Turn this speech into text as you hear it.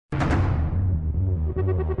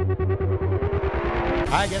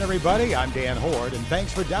Hi again, everybody. I'm Dan Hoard, and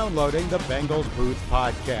thanks for downloading the Bengals Booth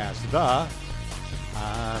Podcast.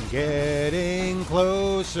 I'm getting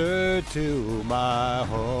closer to my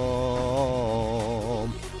home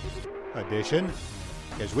edition,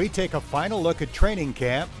 as we take a final look at training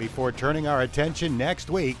camp before turning our attention next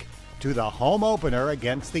week to the home opener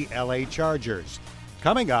against the LA Chargers.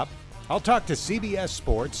 Coming up, I'll talk to CBS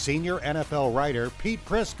Sports senior NFL writer Pete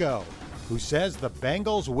Prisco, who says the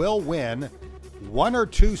Bengals will win one or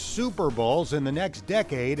two Super Bowls in the next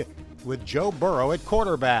decade with Joe Burrow at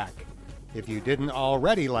quarterback. If you didn't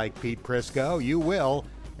already like Pete Prisco, you will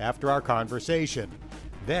after our conversation.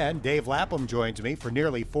 Then Dave Lapham joins me for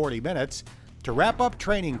nearly 40 minutes to wrap up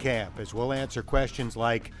training camp, as we'll answer questions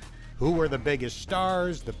like who were the biggest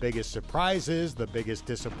stars, the biggest surprises, the biggest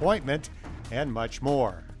disappointment, and much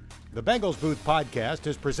more. The Bengals Booth Podcast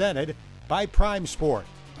is presented by Prime Sport,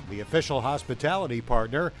 the official hospitality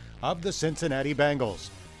partner of the Cincinnati Bengals.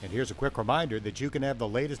 And here's a quick reminder that you can have the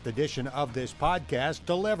latest edition of this podcast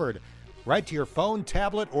delivered right to your phone,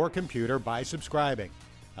 tablet, or computer by subscribing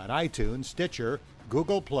on iTunes, Stitcher,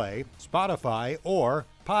 Google Play, Spotify, or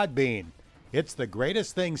Podbean. It's the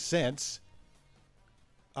greatest thing since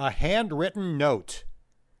a handwritten note.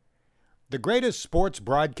 The greatest sports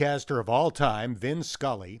broadcaster of all time, Vin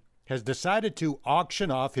Scully, has decided to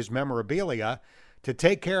auction off his memorabilia to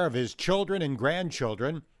take care of his children and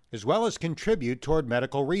grandchildren, as well as contribute toward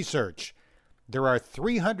medical research. There are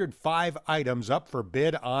 305 items up for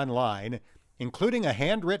bid online, including a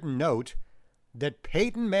handwritten note that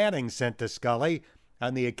Peyton Manning sent to Scully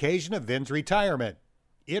on the occasion of Vin's retirement.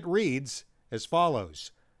 It reads as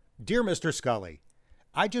follows: Dear Mr. Scully,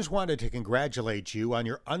 I just wanted to congratulate you on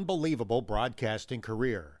your unbelievable broadcasting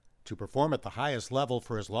career. To perform at the highest level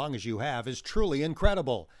for as long as you have is truly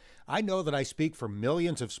incredible. I know that I speak for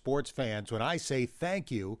millions of sports fans when I say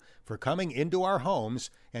thank you for coming into our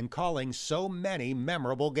homes and calling so many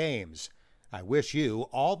memorable games. I wish you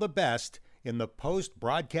all the best in the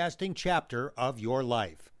post-broadcasting chapter of your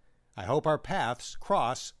life. I hope our paths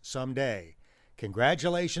cross someday.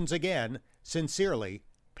 Congratulations again. Sincerely,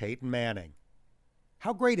 Peyton Manning.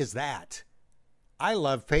 How great is that? I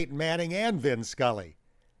love Peyton Manning and Vin Scully.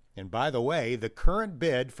 And by the way, the current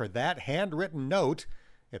bid for that handwritten note,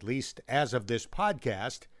 at least as of this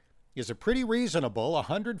podcast, is a pretty reasonable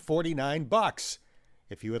 $149.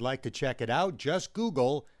 If you would like to check it out, just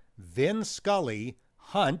Google Vin Scully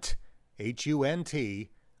Hunt, H-U-N-T,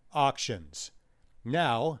 auctions.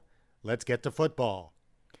 Now, let's get to football.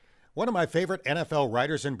 One of my favorite NFL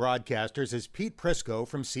writers and broadcasters is Pete Prisco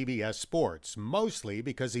from CBS Sports, mostly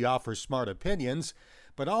because he offers smart opinions,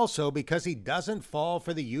 but also because he doesn't fall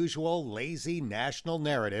for the usual lazy national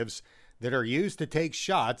narratives that are used to take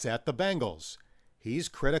shots at the Bengals. He's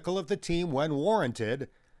critical of the team when warranted,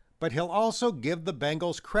 but he'll also give the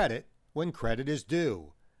Bengals credit when credit is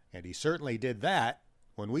due. And he certainly did that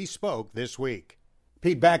when we spoke this week.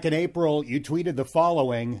 Pete, back in April, you tweeted the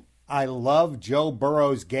following: I love Joe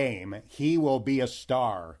Burrow's game. He will be a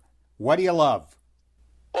star. What do you love?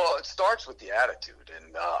 Well, it starts with the attitude,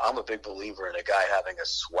 and I'm a big believer in a guy having a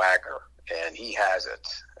swagger, and he has it.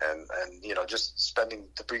 And you know, just spending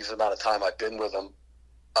the brief amount of time I've been with him,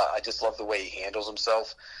 I just love the way he handles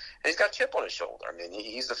himself. And he's got a chip on his shoulder. I mean,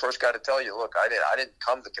 he's the first guy to tell you, look, I didn't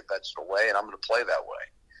come the conventional way, and I'm going to play that way.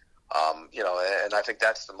 You know, and I think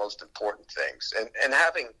that's the most important things. And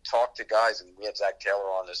having talked to guys, and we had Zach Taylor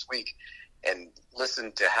on this week, and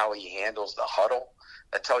listened to how he handles the huddle,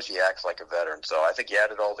 that tells you he acts like a veteran. So I think you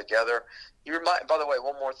add it all together. By the way,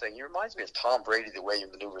 one more thing. He reminds me of Tom Brady, the way he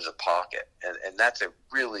maneuvers a pocket. And that's a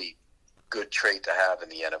really good trait to have in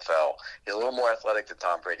the NFL. He's a little more athletic than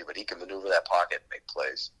Tom Brady, but he can maneuver that pocket and make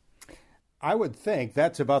plays. I would think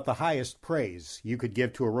that's about the highest praise you could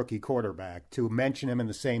give to a rookie quarterback, to mention him in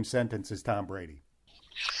the same sentence as Tom Brady.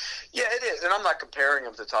 Yeah, it is, and I'm not comparing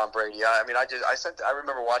him to Tom Brady. I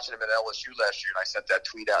remember watching him at LSU last year, and I sent that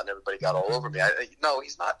tweet out, and everybody got all over me. No,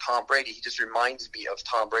 he's not Tom Brady. He just reminds me of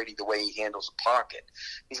Tom Brady the way he handles a pocket.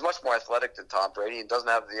 He's much more athletic than Tom Brady and doesn't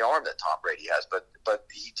have the arm that Tom Brady has, but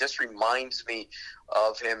he just reminds me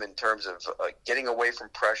of him in terms of getting away from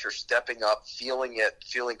pressure, stepping up, feeling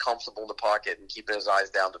comfortable in the pocket, and keeping his eyes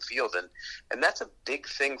down the field, and that's a big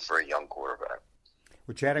thing for a young quarterback.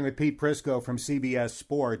 We're chatting with Pete Prisco from CBS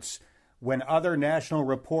Sports. When other national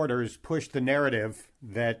reporters pushed the narrative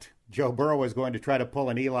that Joe Burrow was going to try to pull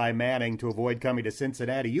an Eli Manning to avoid coming to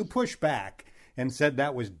Cincinnati, you pushed back and said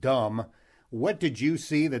that was dumb. What did you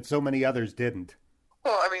see that so many others didn't?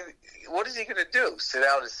 Well, I mean, what is he going to do? Sit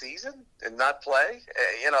out a season and not play?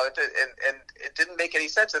 And it didn't make any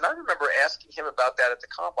sense. And I remember asking him about that at the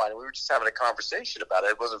combine, and we were just having a conversation about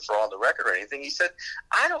it. It wasn't for on the record or anything. He said,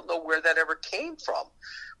 I don't know where that ever came from.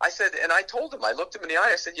 I said, and I told him, I looked him in the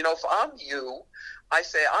eye, I said, if I'm you, I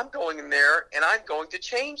say, I'm going in there and I'm going to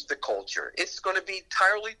change the culture. It's going to be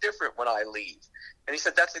entirely different when I leave. And he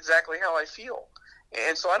said, that's exactly how I feel.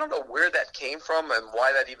 And so I don't know where that came from and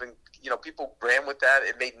why that even, people ran with that.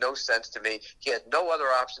 It made no sense to me. He had no other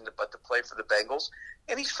option but to play for the Bengals.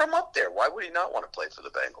 And he's from up there. Why would he not want to play for the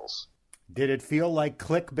Bengals? Did it feel like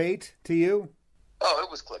clickbait to you? Oh, it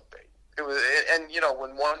was clickbait. It was, and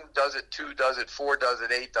when 1 does it, 2 does it, 4 does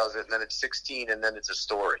it, 8 does it, and then it's 16, and then it's a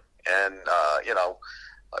story. And, you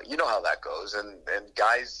know how that goes. And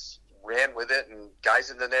guys ran with it, and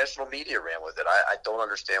guys in the national media ran with it. I don't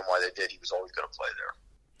understand why they did. He was always going to play there.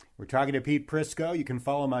 We're talking to Pete Prisco. You can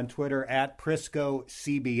follow him on Twitter at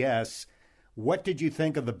PriscoCBS. What did you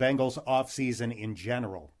think of the Bengals offseason in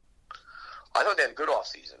general? I thought they had a good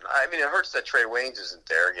offseason. I mean, it hurts that Trey Waynes isn't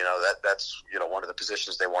there. That's one of the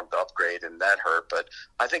positions they wanted to upgrade, and that hurt. But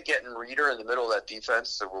I think getting Reeder in the middle of that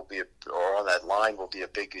defense or on that line will be a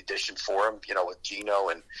big addition for him, with Geno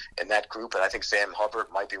and that group. And I think Sam Hubbard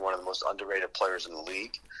might be one of the most underrated players in the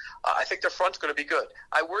league. I think their front's going to be good.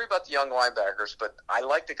 I worry about the young linebackers, but I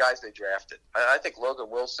like the guys they drafted. I think Logan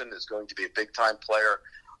Wilson is going to be a big-time player.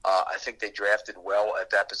 I think they drafted well at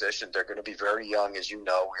that position. They're going to be very young, as you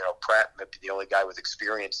know. Pratt might be the only guy with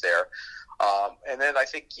experience there. And then I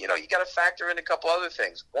think, you got to factor in a couple other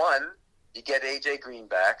things. One, you get A.J. Green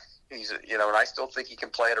back. He's, and I still think he can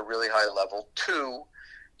play at a really high level. 2,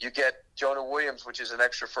 you get Jonah Williams, which is an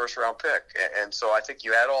extra first-round pick. And so I think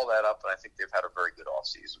you add all that up, and I think they've had a very good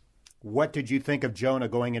offseason. What did you think of Jonah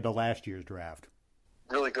going into last year's draft?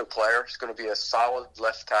 Really good player. He's going to be a solid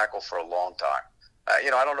left tackle for a long time.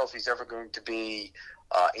 I don't know if he's ever going to be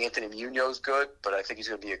Anthony Munoz good, but I think he's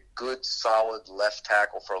going to be a good, solid left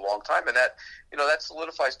tackle for a long time. And that, that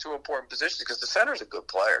solidifies 2 important positions because the center's a good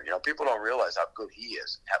player. People don't realize how good he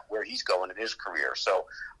is, where he's going in his career. So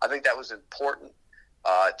I think that was important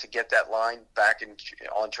to get that line back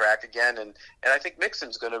on track again. And I think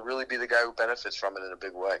Mixon's going to really be the guy who benefits from it in a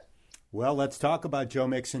big way. Well, let's talk about Joe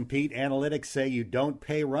Mixon, Pete. Analytics say you don't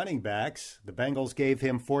pay running backs. The Bengals gave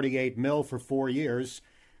him $48 million for 4 years.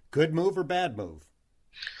 Good move or bad move?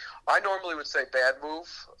 I normally would say bad move,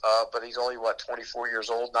 but he's only, 24 years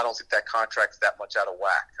old, and I don't think that contract's that much out of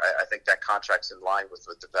whack. I think that contract's in line with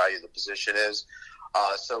what the value of the position is.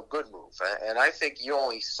 So good move. And I think you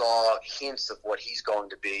only saw hints of what he's going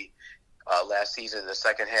to be last season in the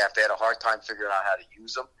second half. They had a hard time figuring out how to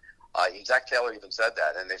use him. Zach Taylor even said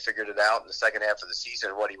that, and they figured it out in the second half of the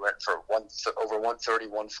season. He went for over 130,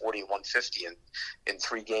 140, and 150 in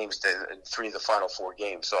 3 games, in 3 of the final 4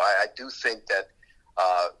 games. So I do think that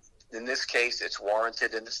in this case it's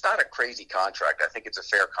warranted, and it's not a crazy contract. I think it's a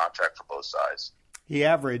fair contract for both sides. He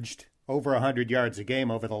averaged over 100 yards a game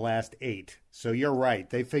over the last 8. So you're right.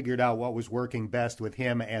 They figured out what was working best with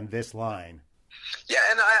him and this line. Yeah,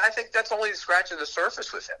 and I think that's only scratching the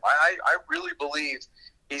surface with him. I really believe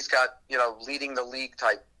he's got, leading the league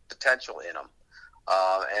type potential in him.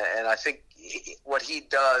 And I think what he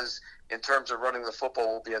does in terms of running the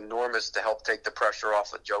football will be enormous to help take the pressure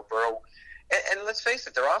off of Joe Burrow. And let's face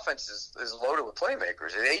it, their offense is loaded with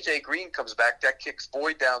playmakers. And A.J. Green comes back, that kicks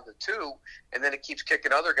Boyd down to 2, and then it keeps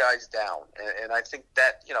kicking other guys down. And I think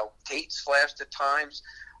that, Tate's flashed at times.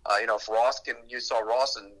 If you saw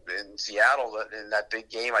Ross in Seattle in that big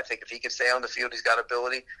game, I think if he can stay on the field, he's got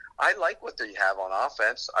ability. I like what they have on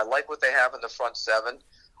offense. I like what they have in the front 7.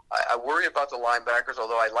 I worry about the linebackers,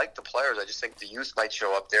 although I like the players. I just think the youth might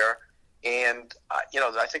show up there. And,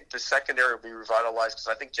 I think the secondary will be revitalized because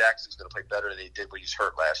I think Jackson's going to play better than he did when he was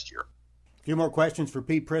hurt last year. A few more questions for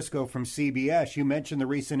Pete Prisco from CBS. You mentioned the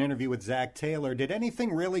recent interview with Zach Taylor. Did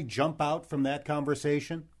anything really jump out from that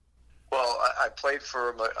conversation? Well, I played for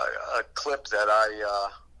him a clip that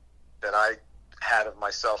I had of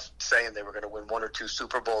myself saying they were going to win 1 or 2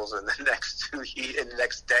 Super Bowls in the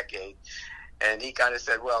next decade. And he kind of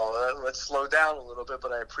said, well, let's slow down a little bit,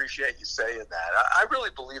 but I appreciate you saying that. I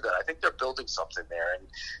really believe that. I think they're building something there.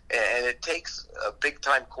 And it takes a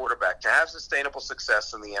big-time quarterback to have sustainable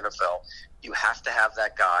success in the NFL. You have to have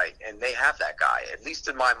that guy, and they have that guy. At least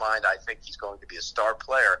in my mind, I think he's going to be a star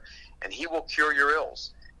player, and he will cure your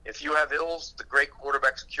ills. If you have ills, the great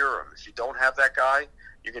quarterbacks cure them. If you don't have that guy,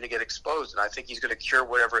 you're going to get exposed. And I think he's going to cure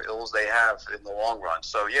whatever ills they have in the long run.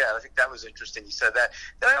 So, yeah, I think that was interesting. He said that.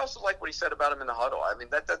 Then I also like what he said about him in the huddle. I mean,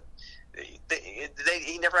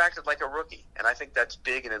 he never acted like a rookie. And I think that's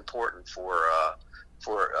big and important for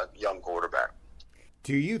a young quarterback.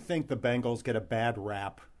 Do you think the Bengals get a bad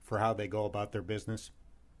rap for how they go about their business?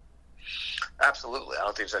 Absolutely. I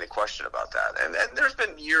don't think there's any question about that. And there's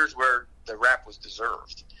been years where the rap was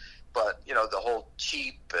deserved. But, the whole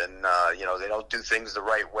cheap and, they don't do things the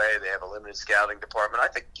right way. They have a limited scouting department. I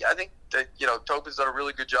think that, Tobin's done a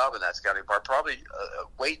really good job in that scouting department, probably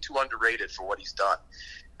way too underrated for what he's done.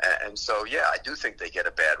 And so, yeah, I do think they get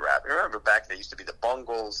a bad rap. I remember back they used to be the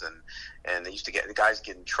Bungles, and they used to get the guys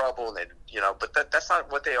get in trouble, and but that's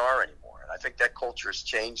not what they are anymore. And I think that culture has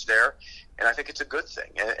changed there, and I think it's a good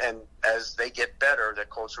thing. And as they get better, that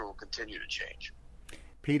culture will continue to change.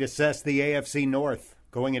 Pete, assess the AFC North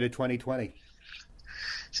going into 2020.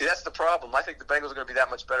 See, that's the problem. I think the Bengals are going to be that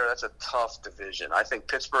much better. That's a tough division. I think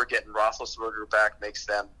Pittsburgh getting Roethlisberger back makes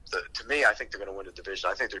them, to me, I think they're going to win the division.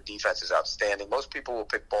 I think their defense is outstanding. Most people will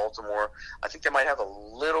pick Baltimore. I think they might have a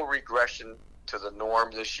little regression to the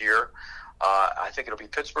norm this year. I think it'll be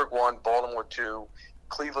Pittsburgh 1, Baltimore 2,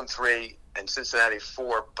 Cleveland 3, and Cincinnati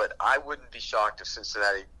 4. But I wouldn't be shocked if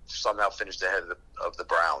Cincinnati somehow finished ahead of the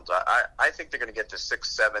Browns. I think they're going to get to 6,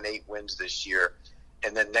 7, 8 wins this year,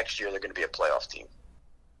 and then next year they're going to be a playoff team.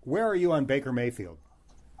 Where are you on Baker Mayfield?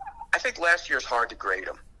 I think last year's hard to grade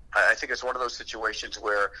him. I think it's one of those situations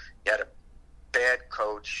where he had a bad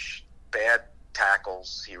coach, bad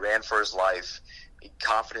tackles. He ran for his life.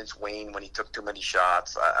 Confidence waned when he took too many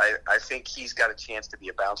shots. I think he's got a chance to be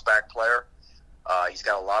a bounce-back player. He's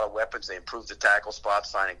got a lot of weapons. They improved the tackle spot,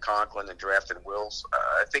 signing Conklin and drafting Wills.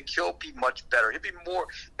 I think he'll be much better.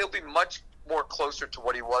 He'll be much more closer to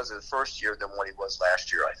what he was in the first year than what he was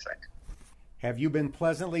last year, I think. Have you been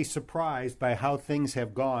pleasantly surprised by how things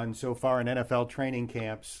have gone so far in NFL training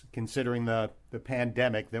camps, considering the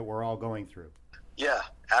pandemic that we're all going through? Yeah,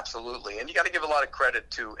 absolutely. And you got to give a lot of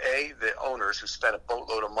credit to, the owners who spent a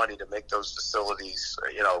boatload of money to make those facilities,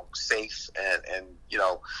 safe and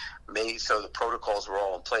made so the protocols were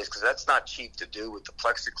all in place, because that's not cheap to do with the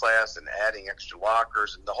plexiglass and adding extra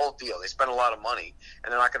lockers and the whole deal. They spent a lot of money,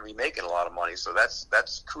 and they're not going to be making a lot of money. So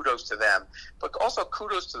that's kudos to them, but also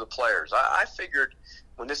kudos to the players. I figured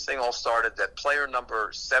when this thing all started that player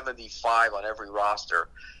number 75 on every roster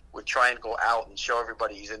would try and go out and show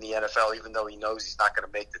everybody he's in the NFL, even though he knows he's not going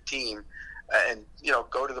to make the team, and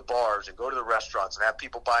go to the bars and go to the restaurants and have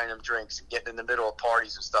people buying him drinks and getting in the middle of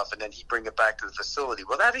parties and stuff, and then he'd bring it back to the facility.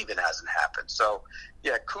 Well, that even hasn't happened. So,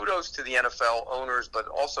 yeah, kudos to the NFL owners, but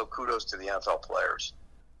also kudos to the NFL players.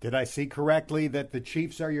 Did I see correctly that the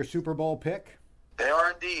Chiefs are your Super Bowl pick? They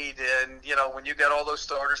are indeed, and when you get all those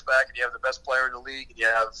starters back and you have the best player in the league and you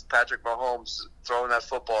have Patrick Mahomes throwing that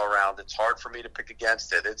football around, it's hard for me to pick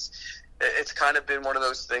against it. It's kind of been one of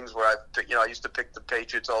those things where I used to pick the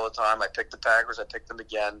Patriots all the time. I picked the Packers. I picked them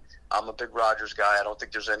again. I'm a big Rodgers guy. I don't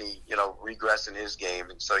think there's any regress in his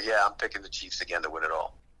game, and so yeah, I'm picking the Chiefs again to win it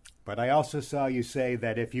all. But I also saw you say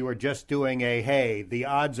that if you were just doing the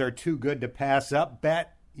odds are too good to pass up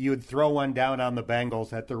bet, you'd throw one down on the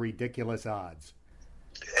Bengals at the ridiculous odds.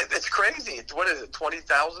 It's crazy. What is it,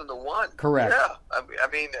 20,000 to 1? Correct. Yeah. I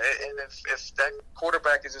mean, and if that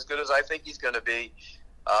quarterback is as good as I think he's going to be,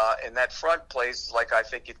 and that front plays like I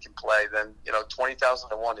think it can play, then 20,000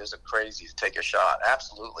 to 1 isn't crazy to take a shot.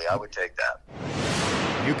 Absolutely, I would take that.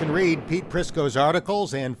 You can read Pete Prisco's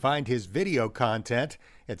articles and find his video content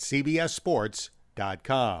at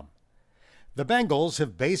cbssports.com. The Bengals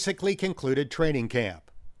have basically concluded training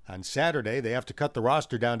camp. On Saturday, they have to cut the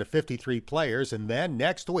roster down to 53 players, and then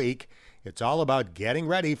next week, it's all about getting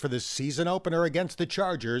ready for the season opener against the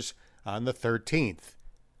Chargers on the 13th.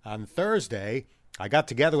 On Thursday, I got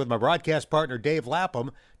together with my broadcast partner Dave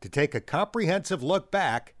Lapham to take a comprehensive look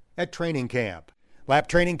back at training camp. Lap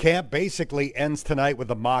training camp basically ends tonight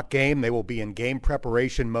with a mock game. They will be in game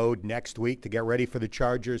preparation mode next week to get ready for the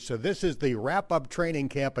Chargers. So this is the wrap-up training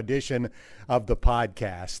camp edition of the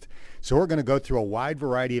podcast. So we're going to go through a wide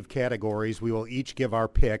variety of categories. We will each give our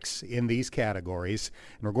picks in these categories.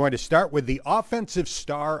 And we're going to start with the offensive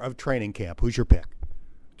star of training camp. Who's your pick?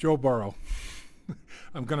 Joe Burrow.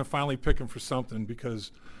 I'm going to finally pick him for something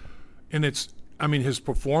because, his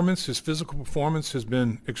performance, his physical performance has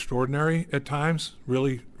been extraordinary at times,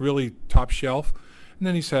 really, really top shelf. And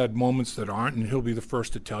then he's had moments that aren't, and he'll be the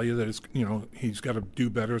first to tell you that he's got to do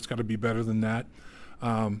better. It's got to be better than that.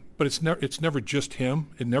 But it's never just him.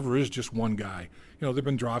 It never is just one guy. There've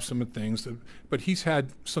been drops some things, but he's had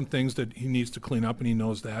some things that he needs to clean up, and he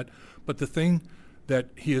knows that. But the thing that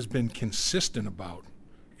he has been consistent about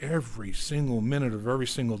every single minute of every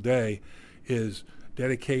single day is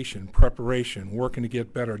dedication, preparation, working to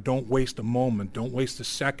get better. Don't waste a moment. Don't waste a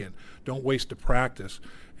second. Don't waste a practice.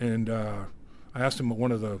 And I asked him at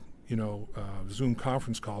one of the Zoom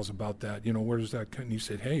conference calls about that. Where does that come? And he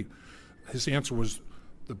said, his answer was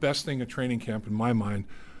the best thing at training camp in my mind.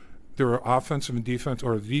 There are offensive and defense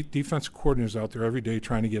or defensive coordinators out there every day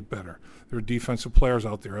trying to get better. There are defensive players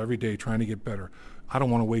out there every day trying to get better. I don't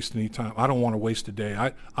want to waste any time. I don't want to waste a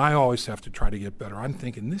day. I always have to try to get better. I'm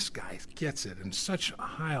thinking this guy gets it in such a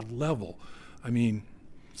high level. I mean,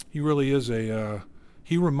 he really is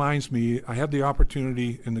he reminds me, I had the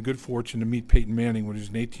opportunity and the good fortune to meet Peyton Manning when he was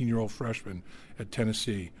an 18-year-old freshman at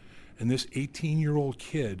Tennessee. And this 18-year-old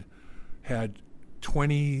kid had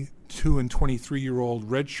 22 and 23-year-old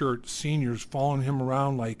redshirt seniors following him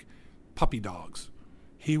around like puppy dogs.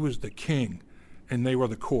 He was the king, and they were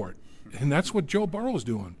the court. And that's what Joe Burrow was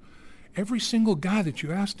doing. Every single guy that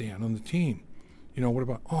you asked, Dan, on the team, what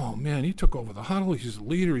about, oh, man, he took over the huddle, he's a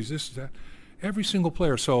leader, he's this, that. Every single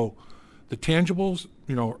player. So the tangibles,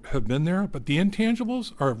 have been there, but the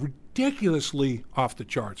intangibles are ridiculously off the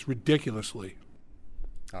charts, ridiculously.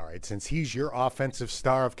 All right, since he's your offensive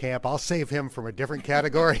star of camp, I'll save him from a different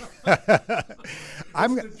category.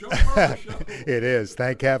 It is,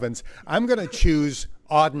 thank heavens. I'm going to choose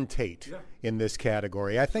Auden Tate in this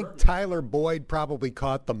category. I think Tyler Boyd probably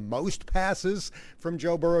caught the most passes from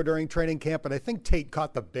Joe Burrow during training camp, but I think Tate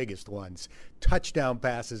caught the biggest ones. Touchdown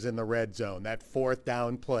passes in the red zone, that fourth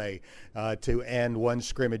down play to end one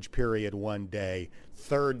scrimmage period one day,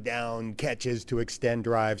 third down catches to extend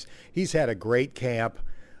drives. He's had a great camp.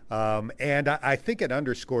 And I think it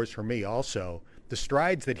underscores for me also the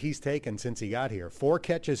strides that he's taken since he got here. 4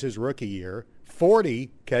 catches his rookie year,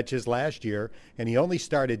 40 catches last year, and he only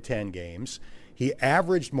started 10 games. He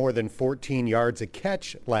averaged more than 14 yards a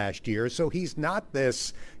catch last year, so he's not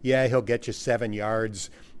this, he'll get you 7 yards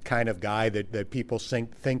kind of guy that people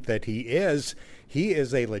think that he is. He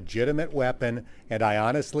is a legitimate weapon, and I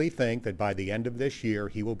honestly think that by the end of this year,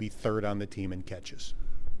 he will be third on the team in catches.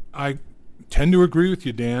 I tend to agree with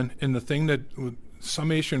you, Dan. And the thing that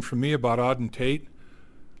summation for me about Auden Tate,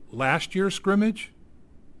 last year's scrimmage,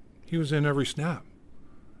 he was in every snap,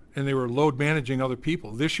 and they were load managing other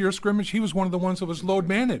people. This year's scrimmage, he was one of the ones that was load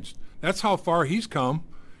managed. That's how far he's come.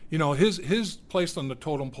 His place on the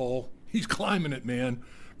totem pole, he's climbing it, man.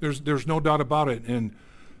 There's no doubt about it. And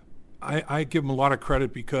I give him a lot of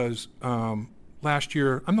credit because last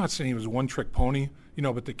year, I'm not saying he was a one-trick pony,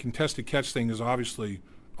 but the contested catch thing is obviously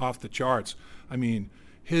off the charts. I mean,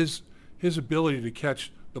 his ability to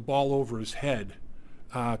catch the ball over his head,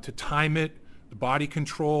 to time it, the body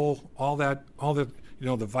control, all the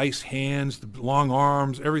the vice hands, the long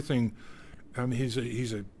arms, everything. I mean, he's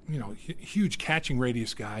a huge catching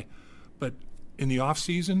radius guy, but in the off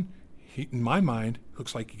season, he, in my mind,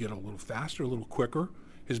 looks like he get a little faster, a little quicker.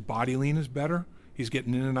 His body lean is better. He's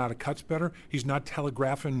getting in and out of cuts better. He's not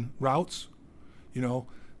telegraphing routes.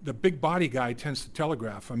 The big body guy tends to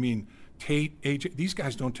telegraph. I mean, Tate, AJ, these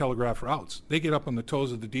guys don't telegraph routes. They get up on the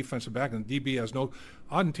toes of the defensive back, and the DB has no.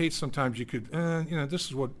 Auden Tate, sometimes you could, this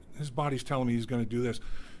is what his body's telling me he's going to do this.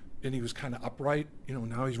 And he was kind of upright.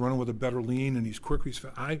 Now he's running with a better lean, and he's quicker.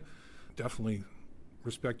 I definitely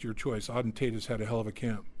respect your choice. Auden Tate has had a hell of a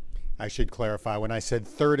camp. I should clarify, when I said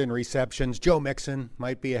third in receptions, Joe Mixon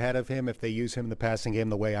might be ahead of him if they use him in the passing game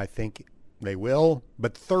the way I think they will,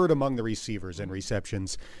 but third among the receivers in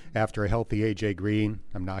receptions after a healthy A.J. Green,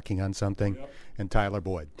 I'm knocking on something, and Tyler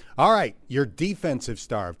Boyd. All right, your defensive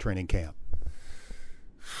star of training camp.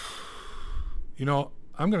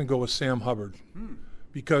 I'm going to go with Sam Hubbard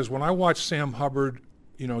because when I watch Sam Hubbard,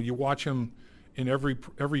 you watch him in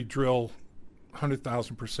every drill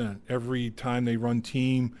 100,000%. Every time they run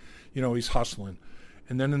team, he's hustling.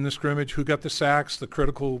 And then in the scrimmage, who got the sacks, the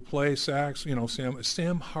critical play sacks?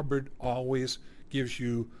 Sam Hubbard always gives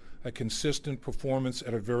you a consistent performance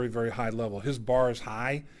at a very, very high level. His bar is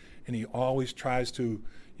high, and he always tries to,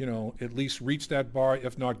 at least reach that bar,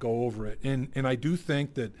 if not go over it. And I do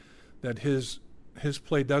think that his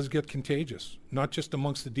play does get contagious, not just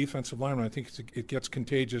amongst the defensive linemen. I think it gets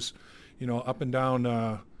contagious, up and down,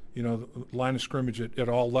 the line of scrimmage at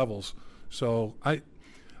all levels. So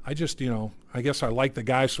I just, I guess I like the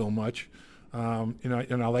guy so much, and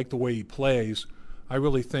I like the way he plays. I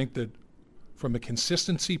really think that from a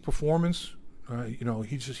consistency performance,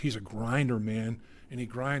 he's a grinder, man, and he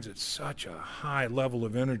grinds at such a high level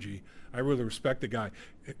of energy. I really respect the guy.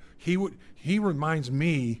 He reminds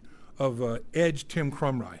me of Edge Tim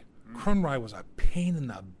Krumrie. Krumrie was a pain in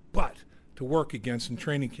the butt to work against in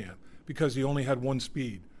training camp because he only had one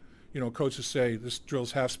speed. Coaches say this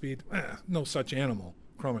drill's half speed. No such animal.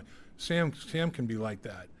 Sam can be like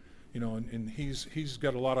that, and he's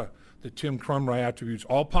got a lot of the Tim Krumrie attributes,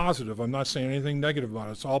 all positive. I'm not saying anything negative about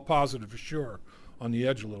it. It's all positive for sure, on the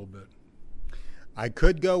edge a little bit. I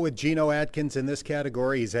could go with Geno Atkins in this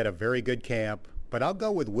category. He's had a very good camp. but I'll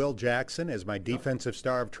go with Will Jackson as my defensive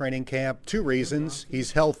star of training camp. 2 reasons.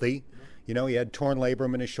 He's healthy. You know, he had torn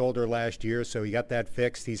labrum in his shoulder last year, so he got that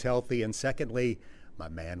fixed. He's healthy. And secondly, my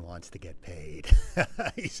man wants to get paid.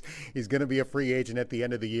 he's going to be a free agent at the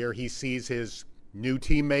end of the year. He sees his new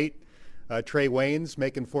teammate, Trey Waynes,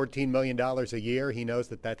 making $14 million a year. He knows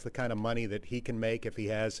that that's the kind of money that he can make if he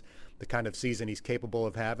has the kind of season he's capable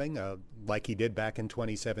of having, like he did back in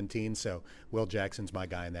 2017. So Will Jackson's my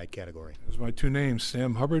guy in that category. Those are my 2 names,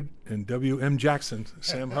 Sam Hubbard and W.M. Jackson.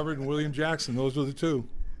 Sam Hubbard and William Jackson. Those were the 2.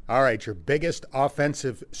 All right, your biggest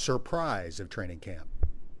offensive surprise of training camp?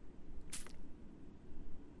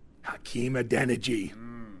 Hakeem Adeniji.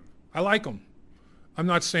 I like him. I'm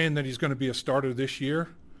not saying that he's going to be a starter this year,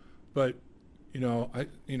 but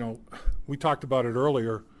we talked about it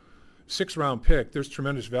earlier. 6th-round pick. There's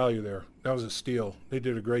tremendous value there. That was a steal. They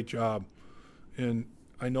did a great job, and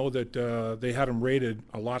I know that they had him rated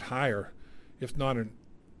a lot higher, if not an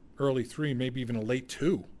early 3, maybe even a late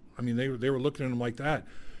 2. I mean, they were looking at him like that,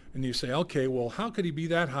 and you say, okay, well, how could he be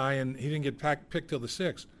that high and he didn't get picked till the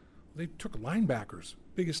 6th? They took linebackers.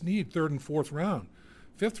 Biggest need, 3rd and 4th round.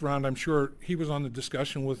 5th round, I'm sure he was on the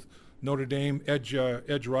discussion with Notre Dame edge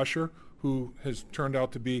rusher, who has turned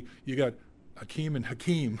out to be, you got Hakeem and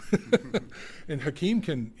Hakeem. And Hakeem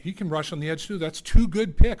can rush on the edge too. That's 2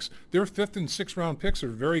 good picks. Their 5th and 6th round picks are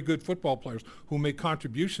very good football players who make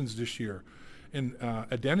contributions this year. And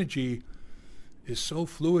Adeniji is so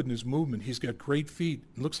fluid in his movement. He's got great feet.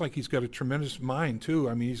 It looks like he's got a tremendous mind too.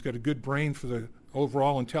 I mean, he's got a good brain for the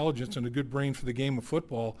overall intelligence and a good brain for the game of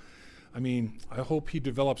football. I mean, I hope he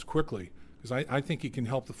develops quickly because I think he can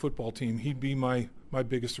help the football team. He'd be my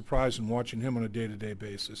biggest surprise in watching him on a day-to-day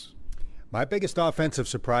basis. My biggest offensive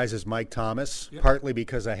surprise is Mike Thomas, partly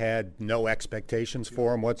because I had no expectations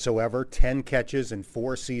for him whatsoever. 10 catches in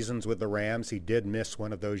 4 seasons with the Rams. He did miss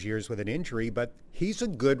one of those years with an injury, but he's a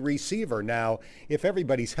good receiver. Now, if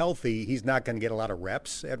everybody's healthy, he's not going to get a lot of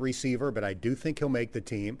reps at receiver, but I do think he'll make the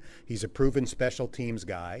team. He's a proven special teams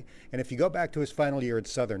guy. And if you go back to his final year at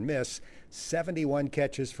Southern Miss, 71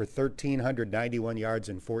 catches for 1,391 yards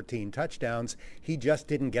and 14 touchdowns. He just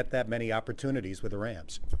didn't get that many opportunities with the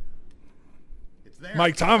Rams. There.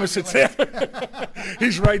 Mike Thomas, it's there.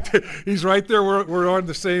 He's right there. He's right there. We're on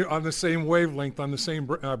the same wavelength, on the same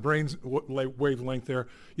brains wavelength there.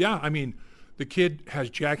 Yeah, I mean, the kid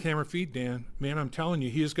has jackhammer feet, Dan. Man, I'm telling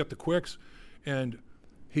you, he has got the quicks, and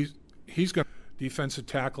he's got defensive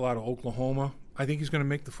tackle out of Oklahoma. I think he's going to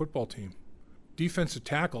make the football team. Defensive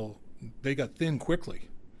tackle, they got thin quickly.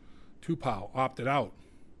 Tupou opted out.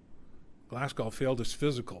 Glasgow failed his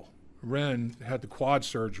physical. Wren had the quad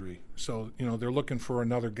surgery, so they're looking for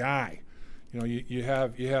another guy. You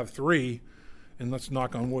have 3, and let's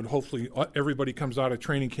knock on wood. Hopefully, everybody comes out of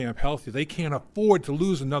training camp healthy. They can't afford to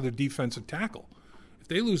lose another defensive tackle. If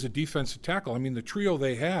they lose a defensive tackle, I mean the trio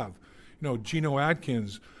they have, Geno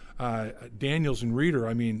Atkins, Daniels, and Reeder.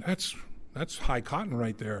 I mean that's high cotton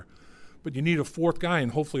right there. But you need a 4th guy,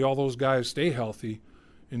 and hopefully all those guys stay healthy.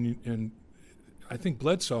 And I think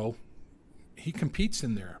Bledsoe, he competes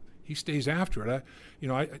in there. He stays after it.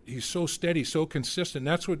 He's so steady, so consistent.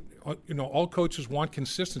 That's what all coaches want: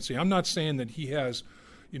 consistency. I'm not saying that he has,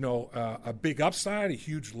 a big upside, a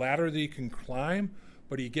huge ladder that he can climb,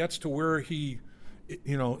 but he gets to where he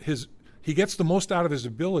gets the most out of his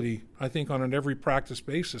ability. I think on an every practice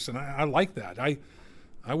basis, and I like that. I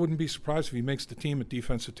wouldn't be surprised if he makes the team at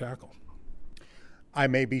defensive tackle. I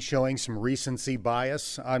may be showing some recency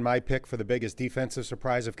bias on my pick for the biggest defensive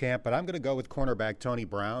surprise of camp, but I'm going to go with cornerback Tony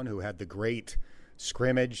Brown, who had the great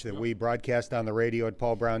scrimmage that we broadcast on the radio at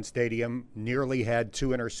Paul Brown Stadium, nearly had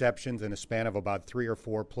 2 interceptions in a span of about 3 or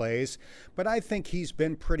 4 plays. But I think he's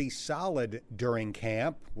been pretty solid during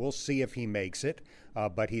camp. We'll see if he makes it.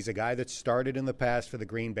 But he's a guy that started in the past for the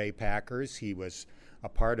Green Bay Packers. He was a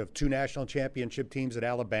part of 2 national championship teams at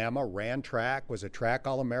Alabama, ran track, was a track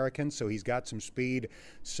All-American, so he's got some speed.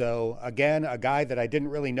 So, again, a guy that I didn't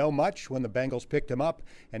really know much when the Bengals picked him up,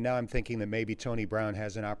 and now I'm thinking that maybe Tony Brown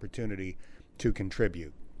has an opportunity to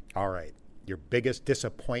contribute. All right, your biggest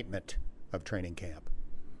disappointment of training camp?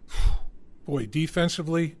 Boy,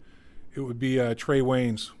 defensively, it would be Trey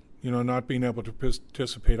Waynes, not being able to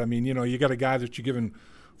participate. I mean, you got a guy that you're giving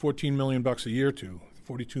 $14 million a year to,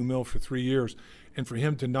 $42 million for 3 years, and for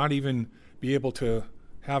him to not even be able to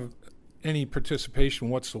have any participation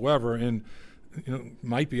whatsoever, and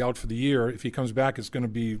might be out for the year. If he comes back, it's going to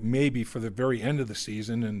be maybe for the very end of the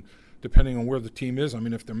season, and depending on where the team is. I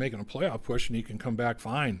mean, if they're making a playoff push, and he can come back,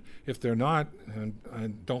 fine. If they're not, and I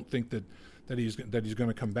don't think that he's going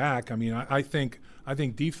to come back. I mean, I think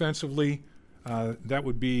defensively, that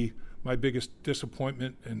would be my biggest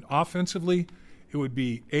disappointment, and offensively, it would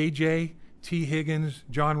be AJ, T. Higgins,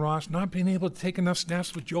 John Ross not being able to take enough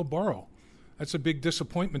snaps with Joe Burrow. That's a big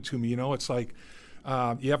disappointment to me. You know, it's like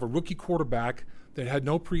you have a rookie quarterback that had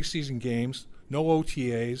no preseason games, no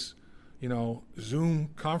OTAs, you know, Zoom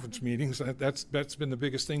conference meetings. That's been the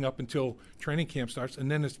biggest thing up until training camp starts,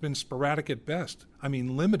 and then it's been sporadic at best. I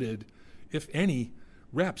mean, limited, if any,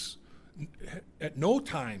 reps. At no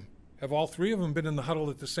time have all three of them been in the huddle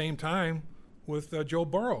at the same time with Joe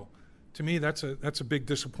Burrow. To me, that's a big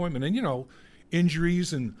disappointment. And, you know,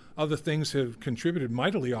 injuries and other things have contributed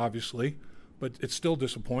mightily, obviously, but it's still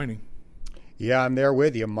disappointing. Yeah, I'm there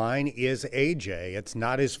with you. Mine is AJ. It's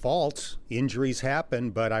not his fault. Injuries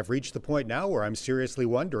happen, but I've reached the point now where I'm seriously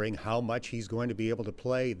wondering how much he's going to be able to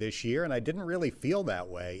play this year, and I didn't really feel that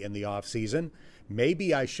way in the offseason.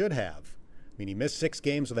 Maybe I should have. I mean, he missed 6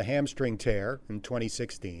 games with a hamstring tear in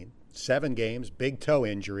 2016, 7 games, big toe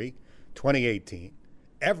injury, 2018.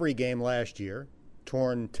 Every game last year,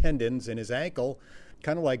 torn tendons in his ankle,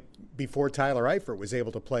 kind of like before Tyler Eifert was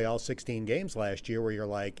able to play all 16 games last year, where you're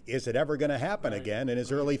like, is it ever going to happen again in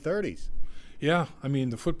his early 30s? Yeah, I mean,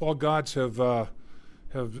 the football gods have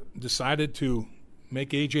decided to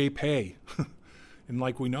make AJ pay. And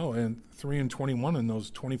like we know, and 3-21 in those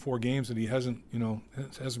 24 games that he hasn't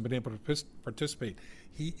been able to participate.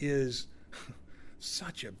 He is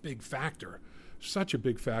such a big factor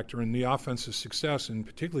in the offensive success, and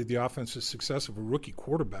particularly the offensive success of a rookie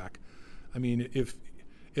quarterback. I mean, if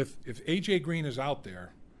AJ Green is out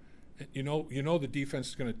there, you know the defense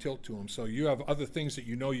is going to tilt to him. So you have other things that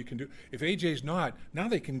you know you can do. If AJ's not, now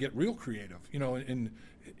they can get real creative. You know, and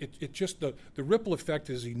it just the ripple effect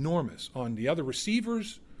is enormous on the other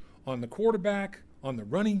receivers, on the quarterback, on the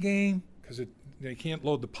running game, because they can't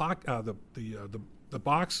load the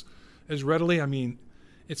box as readily. I mean,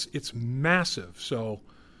 it's massive. So,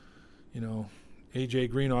 you know, AJ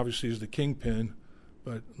Green obviously is the kingpin.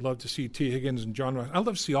 But love to see T. Higgins and John Ross. I'd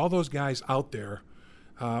love to see all those guys out there,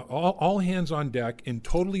 all hands on deck and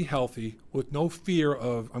totally healthy, with no fear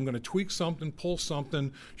of, I'm going to tweak something, pull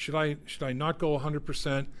something. Should I not go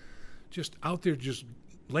 100%? Just out there, just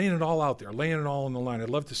laying it all out there, laying it all on the line. I'd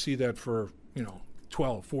love to see that for,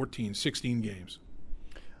 12, 14, 16 games.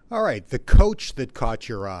 All right, the coach that caught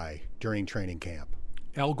your eye during training camp.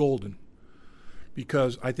 Al Golden,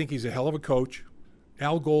 because I think he's a hell of a coach.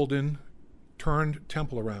 Al Golden turned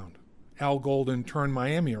Temple around. Al Golden turned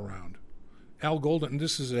Miami around. Al Golden, and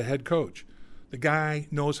this is a head coach. The guy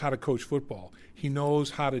knows how to coach football. He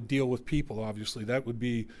knows how to deal with people, obviously. That would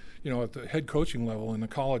be, at the head coaching level in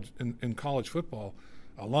college football,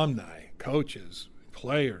 alumni, coaches,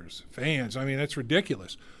 players, fans. I mean, that's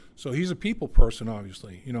ridiculous. So he's a people person,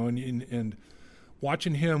 obviously, and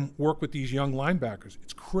watching him work with these young linebackers,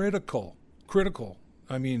 it's critical.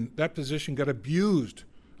 I mean, that position got abused.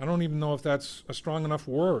 I don't even know if that's a strong enough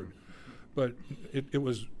word, but it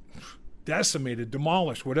was decimated,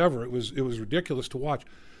 demolished, whatever. It was ridiculous to watch.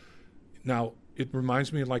 Now, it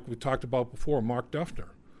reminds me, like we talked about before, Mark Duffner,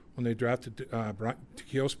 when they drafted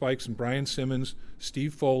Takeo Spikes and Brian Simmons,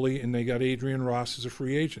 Steve Foley, and they got Adrian Ross as a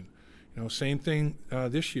free agent. Same thing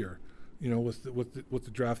this year, with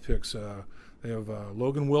the draft picks. They have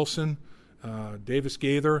Logan Wilson, Davis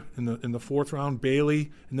Gaither in the 4th round,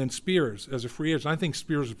 Bailey, and then Spears as a free agent. I think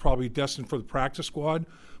Spears is probably destined for the practice squad,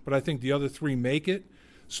 but I think the other 3 make it.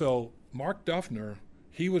 So Mark Duffner,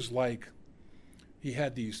 he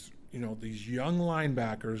had these young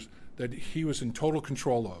linebackers that he was in total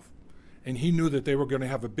control of, and he knew that they were going to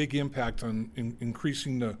have a big impact on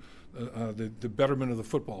increasing the betterment of the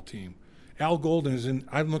football team. Al Golden is in.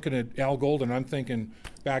 I'm looking at Al Golden. I'm thinking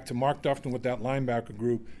back to Mark Duffner with that linebacker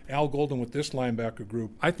group, Al Golden with this linebacker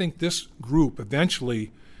group. I think this group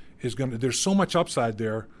eventually is going to. There's so much upside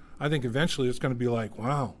there. I think eventually it's going to be like,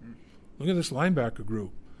 wow, look at this linebacker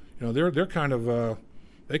group. They're kind of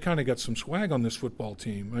they kind of got some swag on this football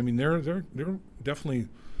team. I mean, they're definitely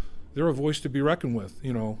they're a voice to be reckoned with.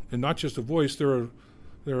 And not just a voice.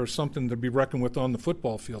 They're something to be reckoned with on the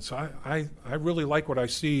football field. So I really like what I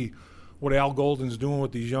see. What Al Golden's doing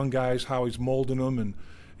with these young guys, how he's molding them,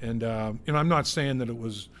 and I'm not saying that it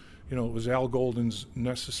was Al Golden's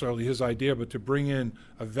necessarily his idea, but to bring in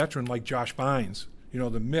a veteran like Josh Bynes,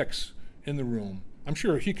 the mix in the room, I'm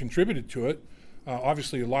sure he contributed to it.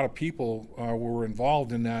 Obviously, a lot of people were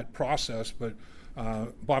involved in that process, but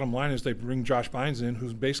bottom line is they bring Josh Bynes in,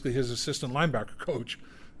 who's basically his assistant linebacker coach,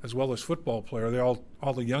 as well as football player.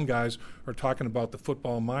 All the young guys are talking about the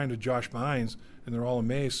football mind of Josh Bynes, and they're all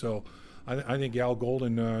amazed. So I think Al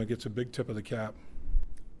Golden gets a big tip of the cap.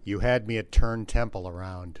 You had me at turn Temple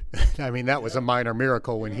around. I mean, that was a minor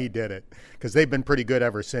miracle when he did it, because they've been pretty good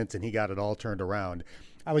ever since, and he got it all turned around.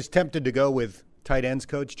 I was tempted to go with tight ends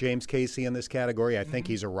coach James Casey in this category. I think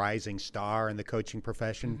he's a rising star in the coaching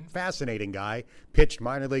profession. Fascinating guy. Pitched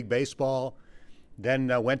minor league baseball,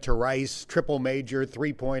 then went to Rice, triple major,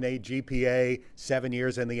 3.8 GPA, 7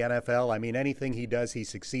 years in the NFL. I mean, anything he does, he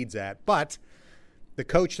succeeds at. But the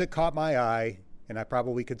coach that caught my eye, and I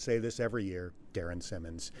probably could say this every year, Darrin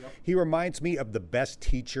Simmons. Yep. He reminds me of the best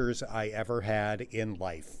teachers I ever had in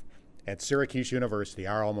life. At Syracuse University,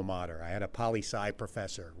 our alma mater, I had a poli-sci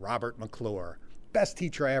professor, Robert McClure. Best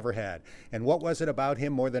teacher I ever had. And what was it about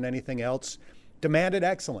him more than anything else? Demanded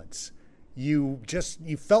excellence. You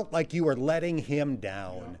felt like you were letting him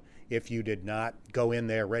down if you did not go in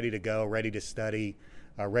there ready to go, ready to study,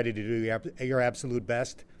 ready to do your absolute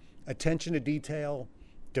best. Attention to detail,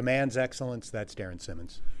 demands excellence. That's Darrin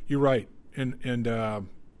Simmons. You're right. And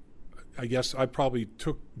I guess I probably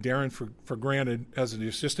took Darrin for granted as the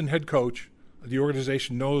assistant head coach. The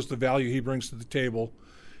organization knows the value he brings to the table.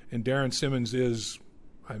 And Darrin Simmons is,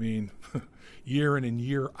 I mean, year in and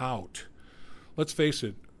year out. Let's face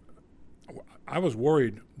it, I was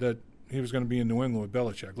worried that he was going to be in New England with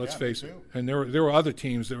Belichick. Let's face it. And there were other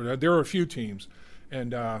teams. There were a few teams.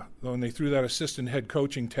 And when they threw that assistant head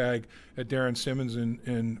coaching tag at Darrin Simmons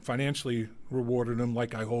and financially rewarded him,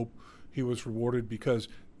 like I hope he was rewarded, because,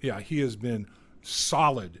 yeah, he has been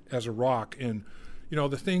solid as a rock. And, you know,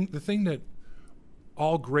 the thing that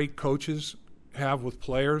all great coaches have with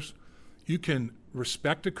players, you can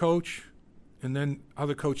respect a coach and then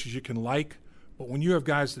other coaches you can like. But when you have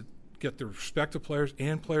guys that get the respect of players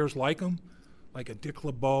and players like them, like a Dick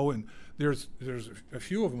LeBeau, and there's a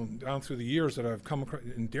few of them down through the years that I've come across,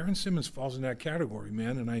 and Darrin Simmons falls in that category,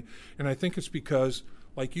 man. And I think it's because,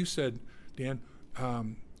 like you said, Dan,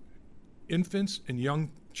 infants and young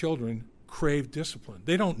children crave discipline.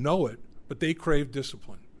 They don't know it, but they crave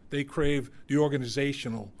discipline. They crave the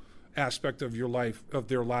organizational aspect of your life, of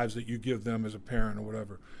their lives that you give them as a parent or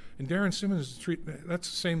whatever. And Darrin Simmons, that's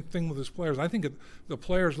the same thing with his players. I think the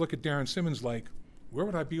players look at Darrin Simmons like, where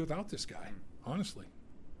would I be without this guy, honestly?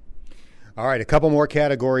 All right, a couple more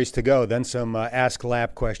categories to go, then some Ask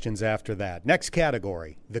Lap questions after that. Next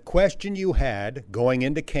category, the question you had going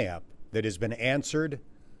into camp that has been answered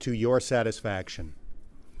to your satisfaction.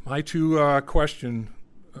 My two question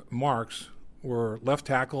marks were left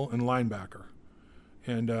tackle and linebacker.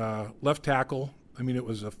 And left tackle, I mean, it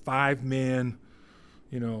was a 5-man,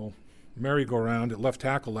 merry-go-round at left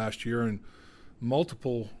tackle last year, and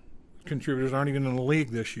multiple contributors aren't even in the league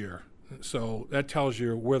this year. So that tells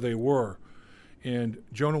you where they were. And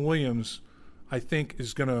Jonah Williams, I think,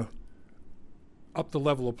 is going to up the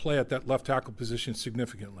level of play at that left tackle position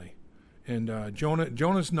significantly. And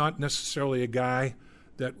Jonah's not necessarily a guy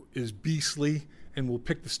that is beastly and will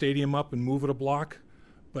pick the stadium up and move it a block,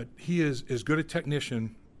 but he is as good a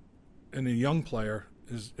technician and a young player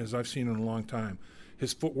as I've seen in a long time.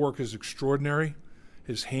 His footwork is extraordinary.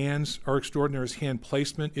 His hands are extraordinary. His hand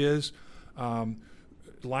placement is.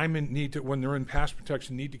 Linemen need to, when they're in pass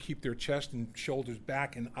protection, need to keep their chest and shoulders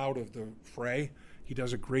back and out of the fray. He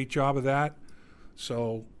does a great job of that.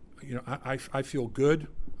 So, I feel good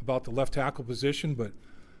about the left tackle position, but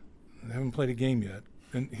I haven't played a game yet.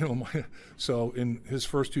 And, so in his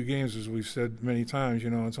first two games, as we've said many times,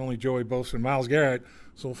 it's only Joey Bosa and Myles Garrett,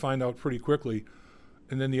 so we'll find out pretty quickly.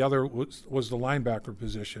 And then the other was the linebacker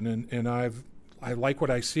position, and I like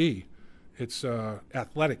what I see. It's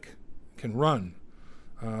athletic, can run.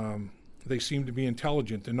 They seem to be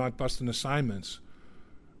intelligent. They're not busting assignments.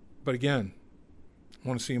 But again, I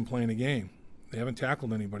want to see him playing a game. They haven't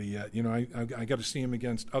tackled anybody yet. I got to see him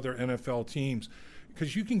against other NFL teams,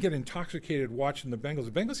 because you can get intoxicated watching the Bengals.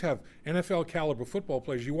 The Bengals have NFL caliber football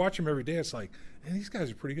players. You watch them every day. It's like, man, these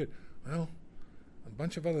guys are pretty good. Well, a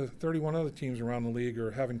bunch of 31 other teams around the league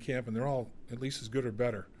are having camp, and they're all at least as good or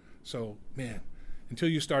better. So, man, until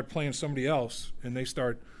you start playing somebody else and they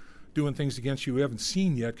start doing things against you haven't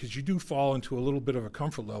seen yet, because you do fall into a little bit of a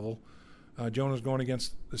comfort level. Jonah's going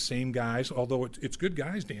against the same guys, although it's good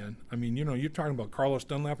guys, Dan. I mean, you're talking about Carlos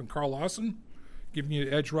Dunlap and Carl Lawson giving you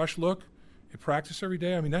an edge rush look at practice every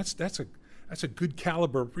day. I mean, that's a good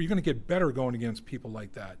caliber. You're going to get better going against people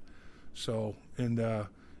like that. So, and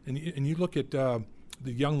you look at the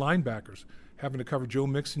young linebackers having to cover Joe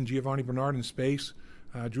Mixon, Giovanni Bernard in space,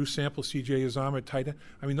 Drew Sample, C.J. Uzomah at tight end.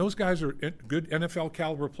 I mean, those guys are good NFL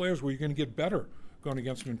caliber players where you're going to get better going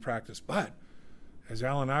against them in practice. But as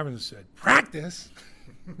Allen Iverson said, practice.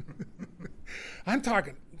 I'm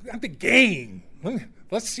talking the game.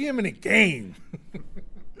 Let's see him in a game.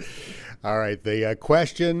 All right, the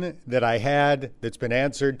question that I had that's been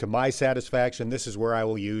answered to my satisfaction, this is where I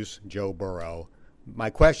will use Joe Burrow. My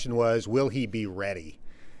question was, will he be ready?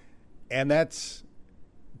 And that's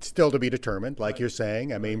still to be determined, like you're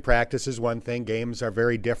saying. I mean, practice is one thing. Games are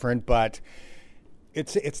very different, but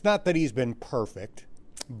it's not that he's been perfect,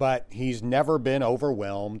 but he's never been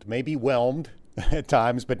overwhelmed, maybe whelmed at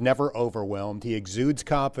times, but never overwhelmed. He exudes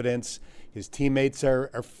confidence. His teammates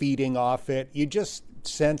are feeding off it. You just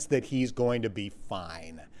sense that he's going to be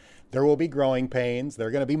fine. There will be growing pains. There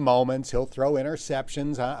are going to be moments. He'll throw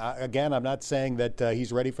interceptions. Again, I'm not saying that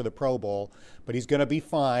he's ready for the Pro Bowl, but he's going to be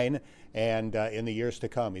fine. And in the years to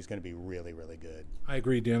come, he's going to be really, really good. I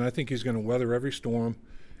agree, Dan. I think he's going to weather every storm.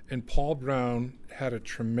 And Paul Brown had a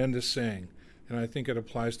tremendous saying, and I think it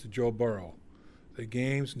applies to Joe Burrow. The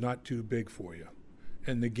game's not too big for you.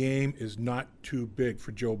 And the game is not too big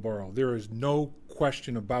for Joe Burrow. There is no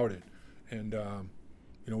question about it. And,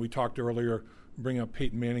 we talked earlier, bring up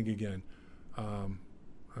Peyton Manning again. I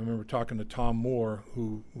remember talking to Tom Moore,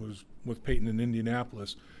 who was with Peyton in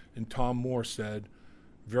Indianapolis, and Tom Moore said,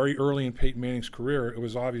 very early in Peyton Manning's career, it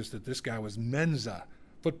was obvious that this guy was Mensa,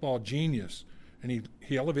 football genius. And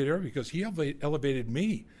he elevated her because he elevated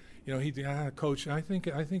me. Coach, I think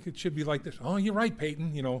it should be like this. Oh, you're right,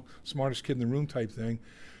 Peyton, smartest kid in the room type thing.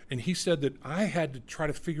 And he said that I had to try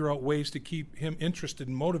to figure out ways to keep him interested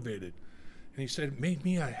and motivated. And he said it made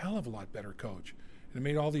me a hell of a lot better coach. And it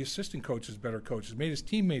made all the assistant coaches better coaches. It made his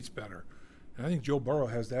teammates better. And I think Joe Burrow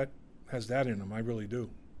has that in him. I really do.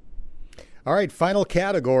 All right, final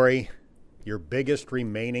category, your biggest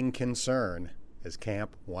remaining concern as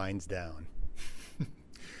camp winds down.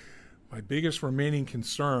 My biggest remaining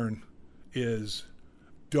concern is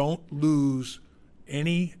don't lose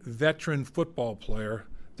any veteran football player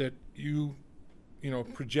that you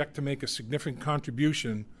project to make a significant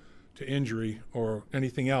contribution to injury or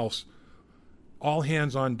anything else. All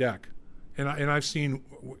hands on deck. And I've seen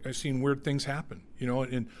weird things happen,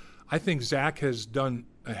 and I think Zach has done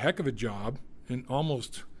a heck of a job in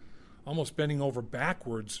almost bending over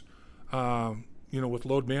backwards, with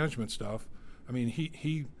load management stuff. I mean,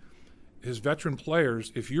 his veteran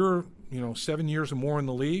players, if you're, 7 years or more in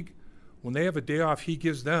the league, when they have a day off, he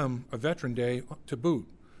gives them a veteran day to boot.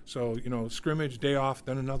 So, scrimmage, day off,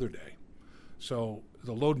 then another day. So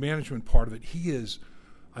the load management part of it, he is,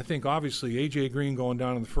 I think, obviously, A.J. Green going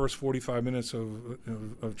down in the first 45 minutes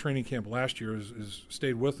of training camp last year has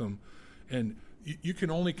stayed with him. And you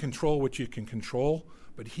can only control what you can control,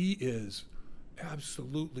 but he is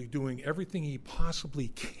absolutely doing everything he possibly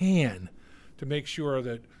can to make sure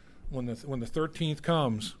that when the 13th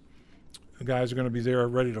comes, the guys are going to be there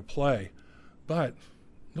ready to play. But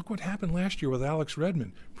look what happened last year with Alex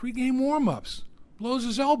Redmond. Pre-game warm-ups, blows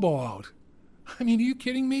his elbow out. I mean, are you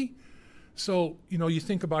kidding me? So, you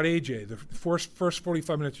think about A.J., the first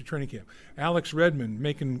 45 minutes of training camp. Alex Redmond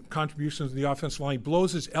making contributions to the offensive line,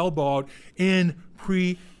 blows his elbow out in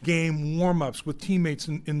pre-game warm-ups with teammates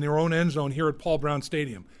in their own end zone here at Paul Brown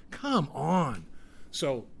Stadium. Come on.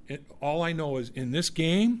 So all I know is in this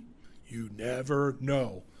game, you never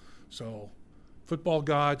know. So football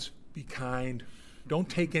gods, be kind. Don't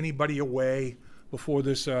take anybody away before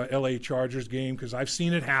this L.A. Chargers game, because I've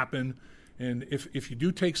seen it happen. And if you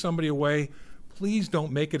do take somebody away, please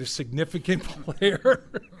don't make it a significant player.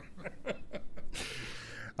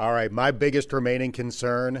 All right, my biggest remaining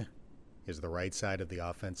concern is the right side of the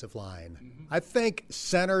offensive line. Mm-hmm. I think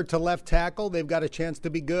center to left tackle, they've got a chance to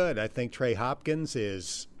be good. I think Trey Hopkins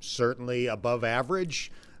is certainly above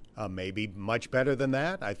average, maybe much better than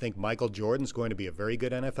that. I think Michael Jordan's going to be a very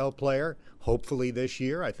good NFL player, hopefully this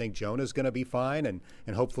year. I think Jonah's going to be fine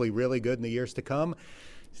and hopefully really good in the years to come.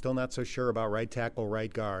 Still not so sure about right tackle,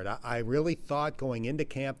 right guard. I really thought going into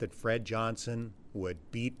camp that Fred Johnson would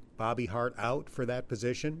beat Bobby Hart out for that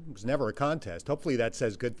position. It was never a contest. Hopefully that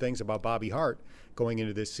says good things about Bobby Hart going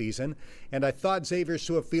into this season. And I thought Xavier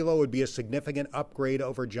Su'a-Filo would be a significant upgrade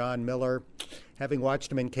over John Miller. Having watched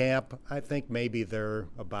him in camp, I think maybe they're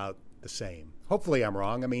about the same. Hopefully I'm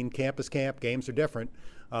wrong. I mean, camp is camp. Games are different.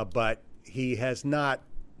 But he has not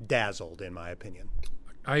dazzled, in my opinion.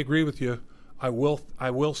 I agree with you. I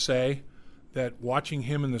will say that watching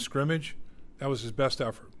him in the scrimmage, that was his best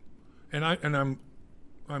effort, and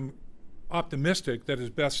I'm optimistic that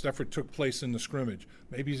his best effort took place in the scrimmage.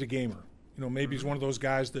 Maybe he's a gamer, maybe he's one of those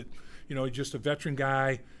guys that, he's just a veteran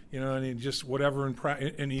guy, and he just whatever,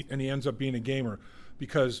 and he ends up being a gamer,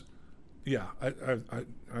 because, yeah,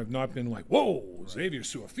 I've not been like, whoa, Xavier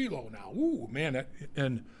Su'a-Filo now, ooh man,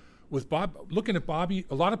 and with Bob, looking at Bobby,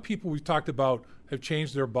 a lot of people we've talked about have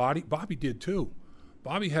changed their body. Bobby did too.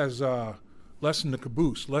 Bobby has less in the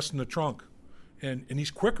caboose, less in the trunk, and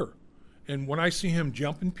he's quicker. And when I see him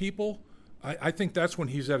jumping people, I think that's when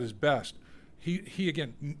he's at his best. He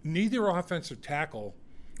again, neither offensive tackle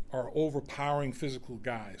are overpowering physical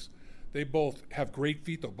guys. They both have great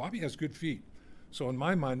feet, though. Bobby has good feet. So in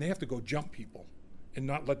my mind, they have to go jump people and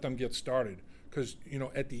not let them get started. Because,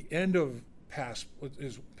 at the end of pass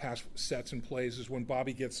sets and plays is when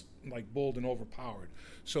Bobby gets like bulled and overpowered.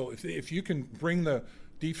 So if you can bring the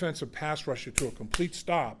defensive pass rusher to a complete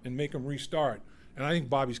stop and make them restart, and I think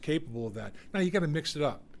Bobby's capable of that. Now you got to mix it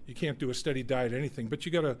up. You can't do a steady diet anything, but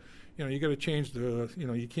you got to change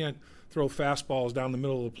you can't throw fastballs down the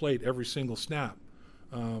middle of the plate every single snap.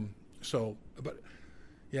 I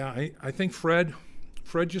think Fred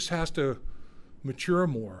just has to mature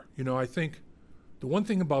more. I think the one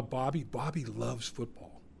thing about Bobby loves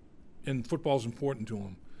football, and football's important to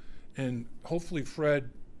him. And hopefully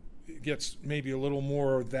Fred gets maybe a little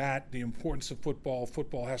more of that, the importance of football.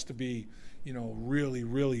 Football has to be, really,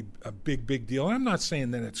 really a big, big deal. And I'm not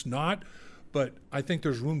saying that it's not, but I think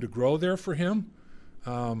there's room to grow there for him.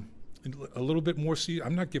 A little bit more.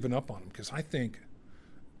 I'm not giving up on him because I think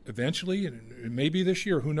eventually, and it may be this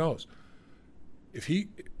year, who knows, if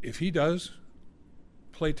he does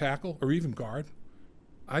play tackle or even guard,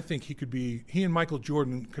 I think he and Michael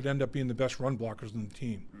Jordan could end up being the best run blockers in the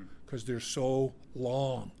team because they're so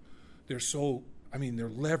long. Their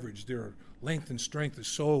leverage, their length and strength is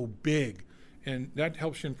so big, and that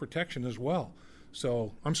helps you in protection as well.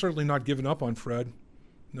 So I'm certainly not giving up on Fred.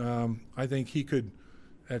 I think he could,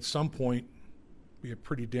 at some point, be a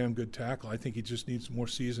pretty damn good tackle. I think he just needs more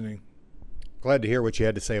seasoning. Glad to hear what you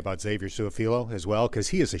had to say about Xavier Su'a-Filo as well, because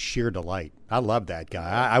he is a sheer delight. I love that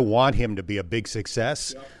guy. I want him to be a big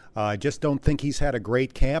success. Yeah. I just don't think he's had a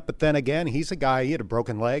great camp. But then again, he's a guy, he had a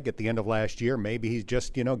broken leg at the end of last year. Maybe he's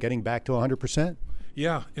just, getting back to 100%.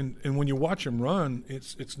 Yeah, and when you watch him run,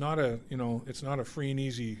 it's not a free and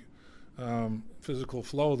easy physical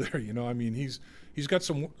flow there. He's got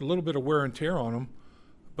a little bit of wear and tear on him,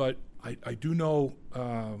 but I do know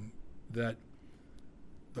that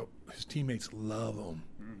his teammates love him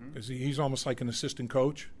because he's almost like an assistant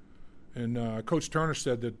coach. And Coach Turner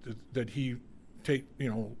said that he take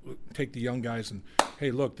the young guys and,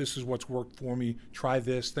 hey, look, this is what's worked for me. Try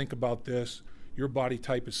this. Think about this. Your body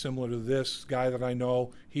type is similar to this guy that I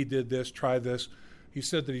know. He did this. Try this. He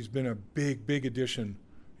said that he's been a big, big addition.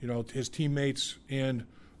 His teammates and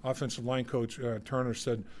offensive line coach Turner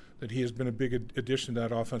said that he has been a big addition to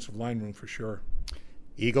that offensive line room for sure.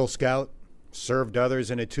 Eagle Scout, served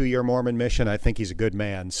others in a 2-year Mormon mission. I think he's a good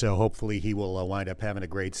man, so hopefully he will wind up having a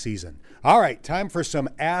great season. All right, time for some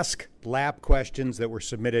Ask Lap questions that were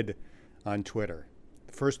submitted on Twitter.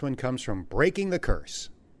 The first one comes from Breaking the Curse.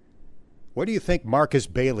 What do you think Marcus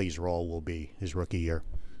Bailey's role will be his rookie year?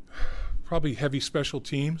 Probably heavy special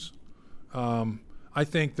teams. I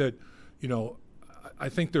think that,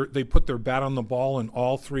 they put their bat on the ball in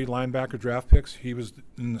all 3 linebacker draft picks. He was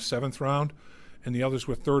in the 7th round, and the others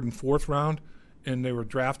were 3rd and 4th round, and they were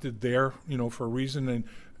drafted there, for a reason. And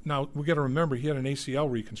now we got to remember he had an ACL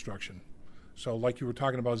reconstruction. So like you were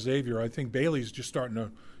talking about Xavier, I think Bailey's just starting to,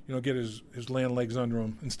 get his land legs under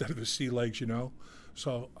him instead of his sea legs,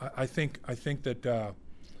 So I think that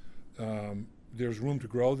there's room to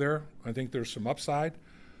grow there. I think there's some upside.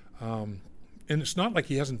 And it's not like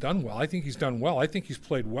he hasn't done well. I think he's done well. I think he's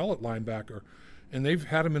played well at linebacker. And they've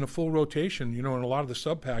had him in a full rotation, in a lot of the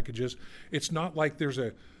sub packages. It's not like there's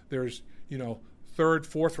 3rd,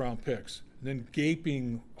 4th round picks, and then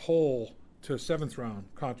gaping hole to 7th round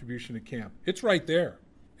contribution to camp. It's right there.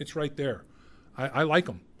 I like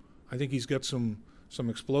him. I think he's got some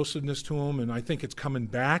explosiveness to him, and I think it's coming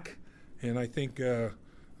back. And I think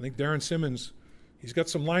Darren Simmons, he's got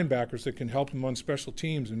some linebackers that can help him on special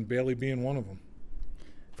teams, and Bailey being one of them.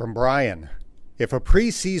 From Brian, if a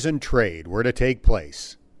preseason trade were to take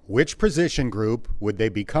place, which position group would they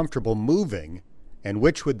be comfortable moving, and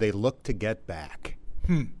which would they look to get back?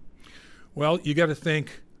 Well, you got to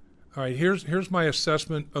think, all right, here's my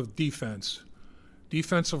assessment of defense.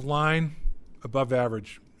 Defensive line, above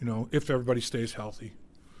average, if everybody stays healthy.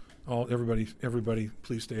 Everybody,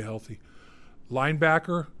 please stay healthy.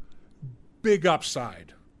 Linebacker, big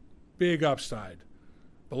upside.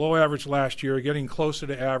 Below average last year, getting closer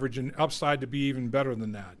to average, and upside to be even better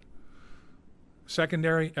than that.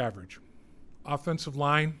 Secondary, average. Offensive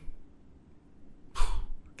line,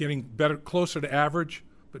 getting better, closer to average,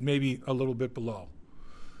 but maybe a little bit below.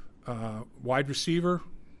 Wide receiver,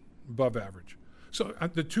 above average. So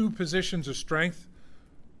the 2 positions of strength,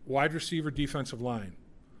 wide receiver, defensive line.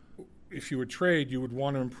 If you would trade, you would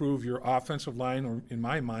want to improve your offensive line, or in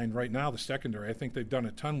my mind right now, the secondary. I think they've done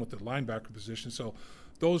a ton with the linebacker position. So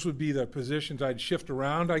those would be the positions I'd shift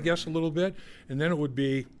around, I guess, a little bit. And then it would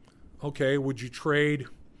be, okay, would you trade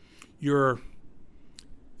your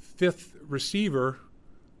 5th receiver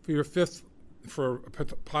for your 5th for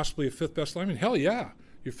possibly a fifth best lineman? Hell yeah.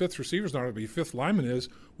 Your fifth receiver's not going to be. Your fifth lineman is.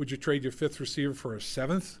 Would you trade your fifth receiver for a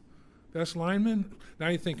seventh best lineman? Now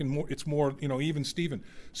you're thinking more. It's more, even Steven.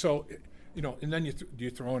 So, and then you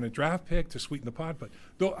throw in a draft pick to sweeten the pot. But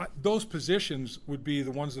those positions would be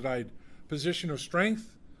the ones that I'd position of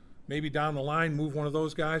strength. Maybe down the line, move one of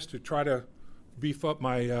those guys to try to beef up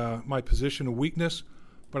my position of weakness.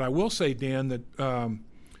 But I will say, Dan, that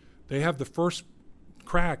they have the first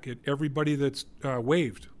crack at everybody that's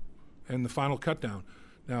waived and the final cut down.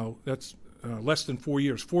 Now, that's less than 4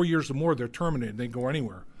 years. 4 years or more, they're terminated. They can go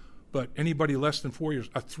anywhere. But anybody less than 4 years,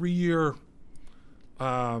 a 3-year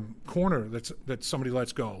corner that somebody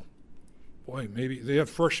lets go, boy, maybe they have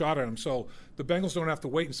first shot at him. So the Bengals don't have to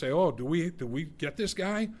wait and say, oh, do we get this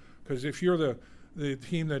guy? Because if you're the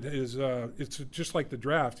team that is, it's just like the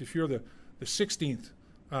draft. If you're the 16th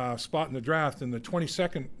spot in the draft and the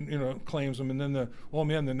 22nd, claims them, and then the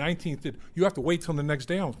 19th, you have to wait till the next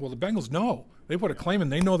day. Well, the Bengals know. They put a claim in.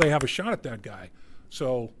 They know they have a shot at that guy.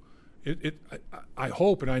 So I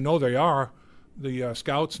hope, and I know they are, the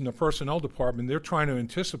scouts and the personnel department, they're trying to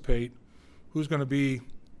anticipate who's going to be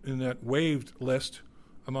in that waived list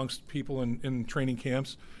amongst people in training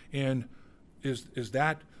camps. And is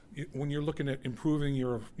that, when you're looking at improving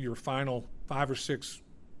your final 5 or 6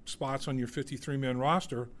 spots on your 53-man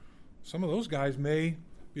roster, some of those guys may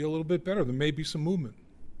be a little bit better. There may be some movement.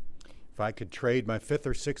 If I could trade my 5th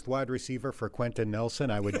or 6th wide receiver for Quentin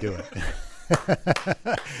Nelson, I would do it.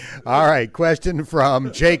 All right, question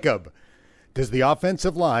from Jacob. Does the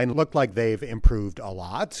offensive line look like they've improved a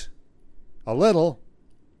lot, a little,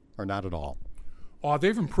 or not at all? Oh,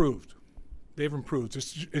 they've improved. They've improved.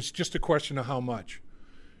 It's just a question of how much.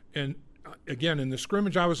 And again, in the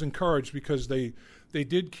scrimmage, I was encouraged because they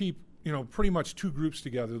did keep pretty much 2 groups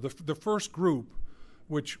together. The first group,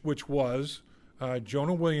 which was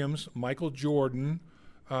Jonah Williams, Michael Jordan,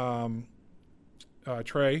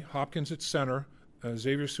 Trey Hopkins at center,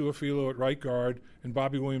 Xavier Su'a-Filo at right guard, and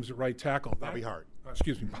Bobby Williams at right tackle. Bobby Hart.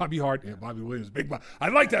 Bobby Hart. Yeah, Bobby Williams. Big Bob. I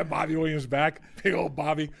like that Bobby Williams back. Big old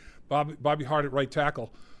Bobby Hart at right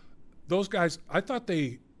tackle. Those guys, I thought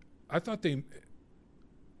they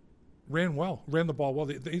ran the ball well.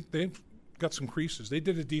 They got some creases. They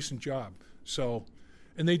did a decent job. So,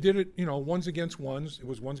 and they did it, ones against ones. It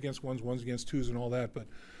was ones against ones, ones against twos, and all that. But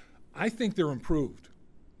I think they're improved.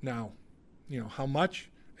 Now, how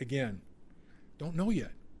much? Again, don't know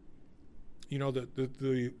yet.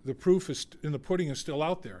 The proof is in the pudding is still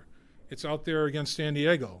out there. It's out there against San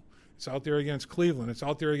Diego. It's out there against Cleveland. It's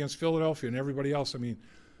out there against Philadelphia and everybody else. I mean,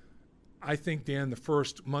 I think, Dan, the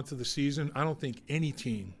first month of the season, I don't think any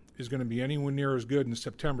team is going to be anywhere near as good in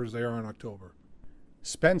September as they are in October.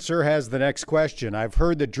 Spencer has the next question. I've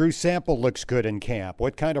heard that Drew Sample looks good in camp.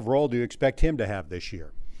 What kind of role do you expect him to have this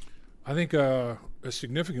year? I think a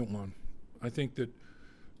significant one. I think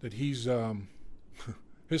that he's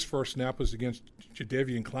his first snap was against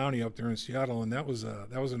Jadeveon Clowney up there in Seattle, and that was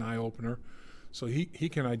an eye opener. So he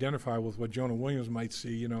can identify with what Jonah Williams might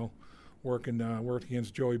see, working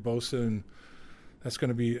against Joey Bosa, and it's going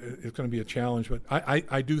to be a challenge. But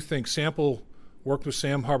I do think Sample worked with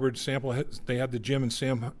Sam Hubbard. They had the gym in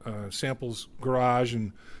Sample's garage,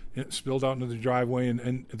 and it spilled out into the driveway,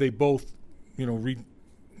 and they both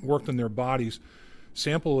worked on their bodies.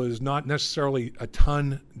 Sample is not necessarily a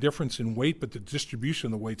ton difference in weight, but the distribution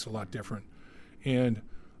of the weight's a lot different. And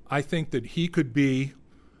I think that he could be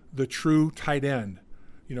the true tight end.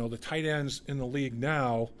 The tight ends in the league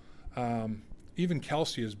now, even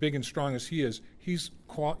Kelsey, as big and strong as he is, he's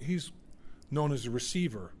known as a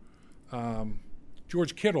receiver.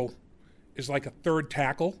 George Kittle is like a third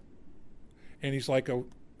tackle, and he's like a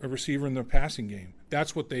receiver in the passing game.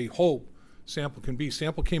 That's what they hope Sample can be.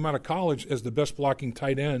 Sample came out of college as the best blocking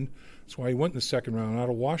tight end. That's why he went in the second round out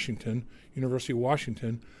of Washington, University of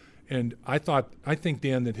Washington. And I think,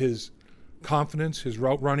 Dan, that his confidence, his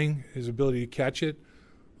route running, his ability to catch it,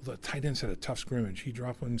 the tight ends had a tough scrimmage. He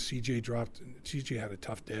dropped one, CJ dropped. CJ had a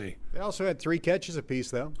tough day. They also had 3 catches apiece,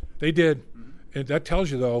 though. They did. Mm-hmm. And that tells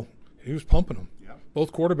you, though, he was pumping them. Yeah.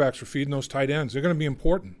 Both quarterbacks were feeding those tight ends. They're going to be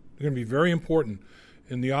important. They're going to be very important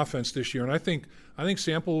in the offense this year. And I think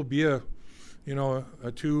Sample will be a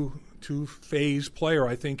two-phase player.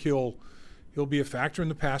 I think he'll be a factor in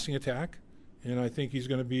the passing attack, and I think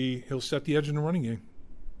he'll set the edge in the running game.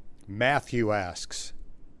 Matthew asks,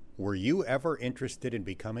 were you ever interested in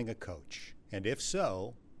becoming a coach? And if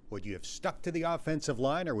so, would you have stuck to the offensive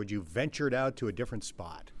line, or would you ventured out to a different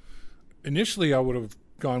spot? Initially, I would have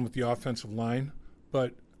gone with the offensive line,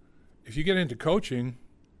 but if you get into coaching,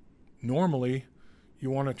 normally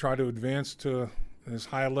you want to try to advance to as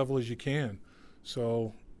high a level as you can.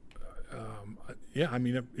 So yeah, I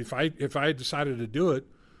mean, if I had decided to do it,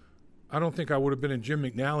 I don't think I would have been in Jim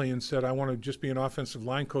McNally and said I want to just be an offensive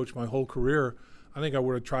line coach my whole career. I think I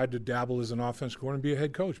would have tried to dabble as an offensive coordinator and be a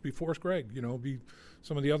head coach, be Forrest Gregg, be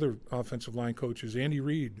some of the other offensive line coaches. Andy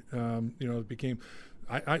Reid, became.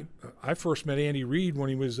 I first met Andy Reid when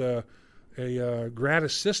he was a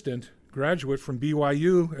graduate from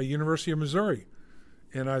BYU at University of Missouri,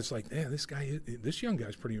 and I was like, man, this young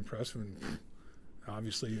guy's pretty impressive, and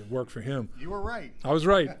obviously it worked for him. You were right. I was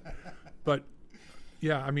right, but.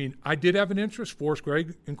 Yeah, I mean, I did have an interest. Forrest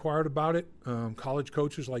Gregg inquired about it. College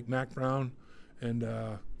coaches like Mac Brown and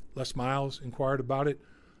Les Miles inquired about it.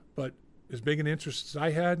 But as big an interest as I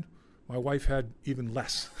had, my wife had even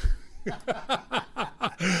less.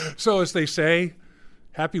 So as they say,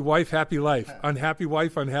 happy wife, happy life. Unhappy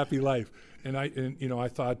wife, unhappy life. And I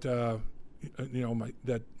thought,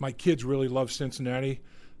 that my kids really love Cincinnati.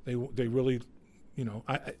 They really.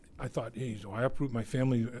 I thought, hey, do I uproot my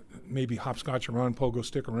family, maybe hopscotch around, pogo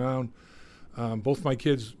stick around? Both my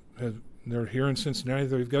kids, they're here in Cincinnati.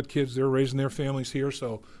 They've got kids. They're raising their families here.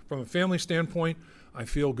 So from a family standpoint, I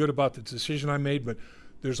feel good about the decision I made. But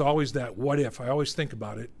there's always that what if. I always think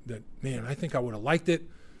about it, that, man, I think I would have liked it.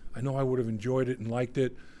 I know I would have enjoyed it and liked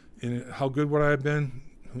it. And how good would I have been?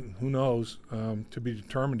 Who knows? To be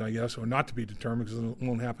determined, I guess, or not to be determined because it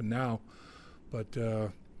won't happen now. But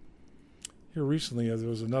here recently, there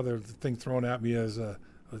was another thing thrown at me as a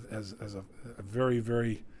very,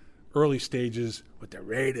 very early stages with the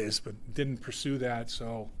Raiders, but didn't pursue that.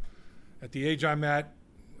 So at the age I'm at,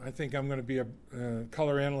 I think I'm going to be a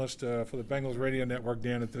color analyst for the Bengals radio network,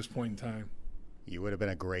 Dan, at this point in time. You would have been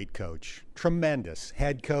a great coach. Tremendous.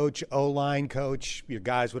 Head coach, O-line coach. Your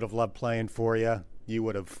guys would have loved playing for you. You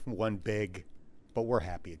would have won big. But we're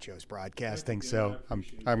happy at Joe's Broadcasting, so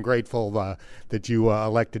I'm grateful that you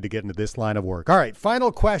elected to get into this line of work. All right,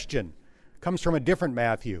 final question comes from a different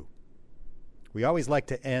Matthew. We always like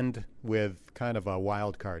to end with kind of a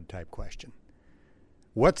wild card type question.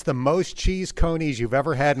 What's the most cheese conies you've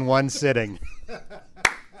ever had in one sitting?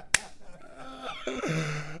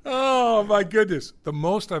 Oh, my goodness. The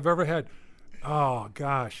most I've ever had. Oh,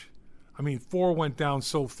 gosh. I mean, 4 went down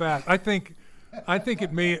so fast. I think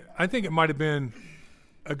it might have been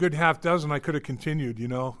a good half dozen. I could have continued,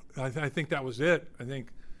 I think that was it. I think,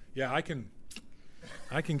 yeah, I can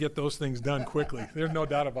get those things done quickly. There's no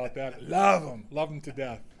doubt about that. Love them to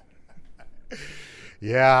death.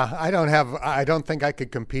 Yeah, I don't think I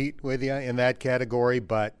could compete with you in that category,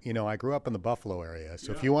 but, I grew up in the Buffalo area.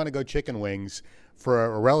 So If you want to go chicken wings for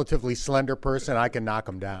a relatively slender person, I can knock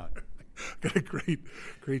them down. Got a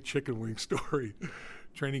great chicken wing story.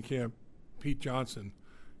 Training camp. Pete Johnson,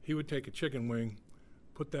 he would take a chicken wing,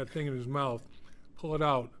 put that thing in his mouth, pull it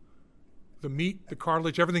out. The meat, the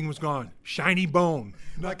cartilage, everything was gone. Shiny bone.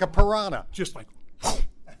 Like a piranha. Just like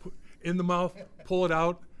in the mouth, pull it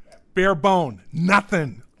out, bare bone.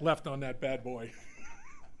 Nothing left on that bad boy.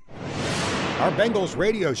 Our Bengals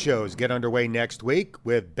radio shows get underway next week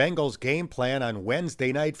with Bengals Game Plan on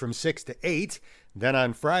Wednesday night from 6 to 8. Then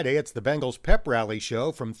on Friday, it's the Bengals Pep Rally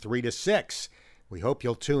show from 3 to 6. We hope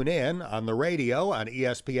you'll tune in on the radio on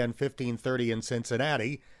ESPN 1530 in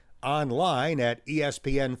Cincinnati, online at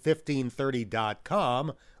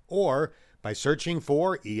ESPN1530.com, or by searching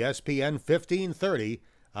for ESPN 1530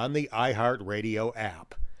 on the iHeartRadio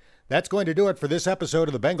app. That's going to do it for this episode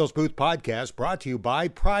of the Bengals Booth Podcast, brought to you by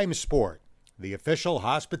Prime Sport, the official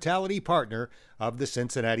hospitality partner of the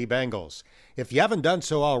Cincinnati Bengals. If you haven't done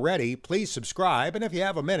so already, please subscribe, and if you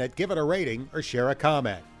have a minute, give it a rating or share a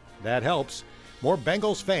comment. That helps more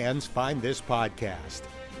Bengals fans find this podcast.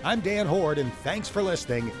 I'm Dan Hoard, and thanks for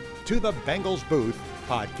listening to the Bengals Booth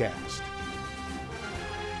Podcast.